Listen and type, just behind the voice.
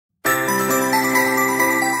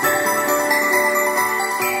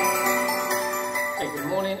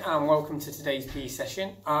welcome to today's PE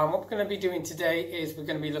session. What we're going to be doing today is we're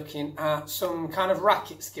going to be looking at some kind of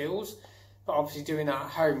racket skills, but obviously doing that at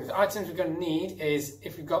home. The items we're going to need is,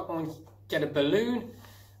 if we've got one, get a balloon,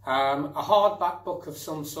 a hard back book of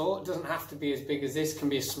some sort. It doesn't have to be as big as this, can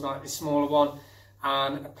be a slightly smaller one,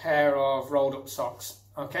 and a pair of rolled up socks.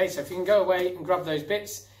 Okay, so if you can go away and grab those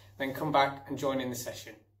bits, then come back and join in the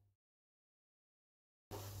session.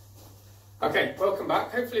 Okay, welcome back.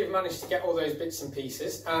 Hopefully you've managed to get all those bits and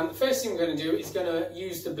pieces. And the first thing we're going to do is going to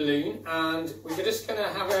use the balloon, and we're just going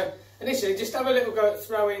to initially have a little go at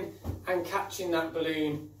throwing and catching that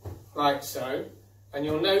balloon like so. And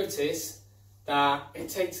you'll notice that it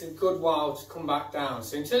takes a good while to come back down.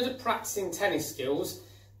 So in terms of practicing tennis skills,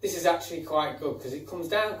 this is actually quite good because it comes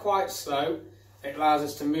down quite slow. It allows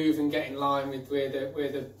us to move and get in line with where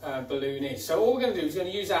the balloon is. So all we're going to do is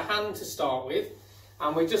going to use our hand to start with.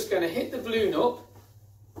 And we're just going to hit the balloon up,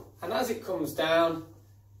 and as it comes down,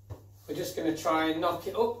 we're just going to try and knock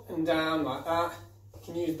it up and down like that. You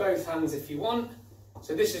can use both hands if you want.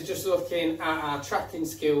 So this is just looking at our tracking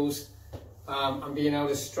skills and being able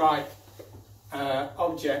to strike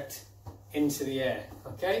object into the air.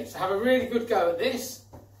 Okay, so have a really good go at this,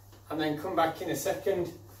 and then come back in a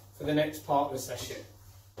second for the next part of the session.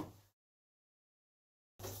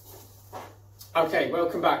 Okay,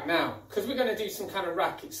 welcome back. Now, because we're going to do some kind of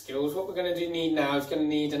racket skills, what we're going to need now is going to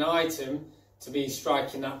need an item to be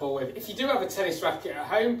striking that ball with. If you do have a tennis racket at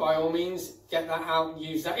home, by all means, get that out and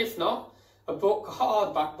use that. If not, a book, a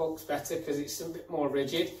hard back book's better because it's a bit more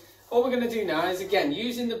rigid. All we're going to do now is, again,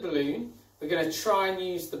 using the balloon, we're going to try and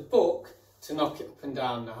use the book to knock it up and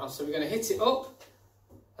down now. So we're going to hit it up,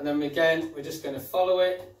 and then again, we're just going to follow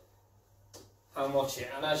it and watch it.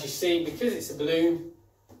 And as you see, because it's a balloon,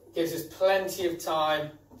 gives us plenty of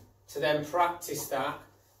time to then practice that,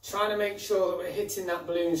 trying to make sure that we're hitting that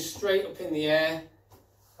balloon straight up in the air,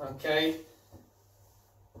 okay,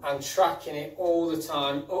 and tracking it all the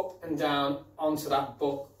time up and down onto that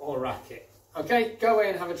book or racket. Okay, go away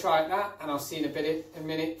and have a try at that, and I'll see you in a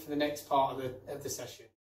minute for the next part of the session.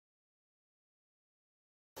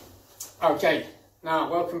 Okay,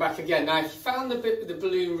 now welcome back again. Now, if you found the bit with the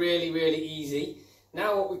balloon really easy,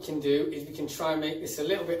 now what we can do is we can try and make this a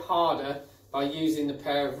little bit harder by using the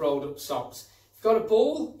pair of rolled up socks. If you've got a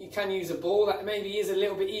ball, you can use a ball. That maybe is a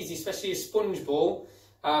little bit easy, especially a sponge ball.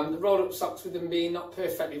 The rolled up socks, with them being not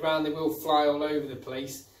perfectly round, they will fly all over the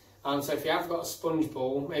place. So if you have got a sponge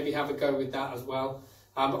ball, maybe have a go with that as well.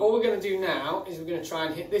 But all we're going to do now is we're going to try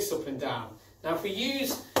and hit this up and down. Now if we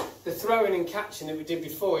use the throwing and catching that we did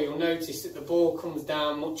before, you'll notice that the ball comes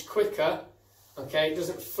down much quicker. Okay, it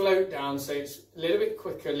doesn't float down, so it's a little bit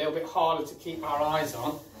quicker, a little bit harder to keep our eyes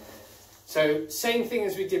on. So same thing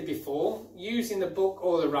as we did before, using the book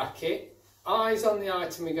or the racket, eyes on the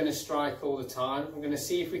item we're going to strike all the time. I'm going to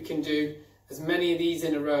see if we can do as many of these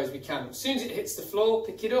in a row as we can. As soon as it hits the floor,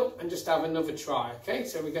 pick it up and just have another try. Okay,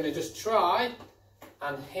 so we're going to just try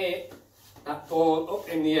and hit that ball up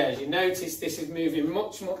in the air. You notice this is moving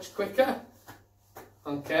much quicker.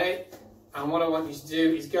 Okay. And what I want you to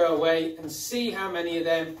do is go away and see how many of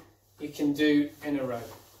them you can do in a row.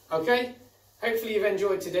 Okay? Hopefully you've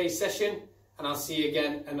enjoyed today's session, and I'll see you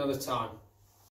again another time.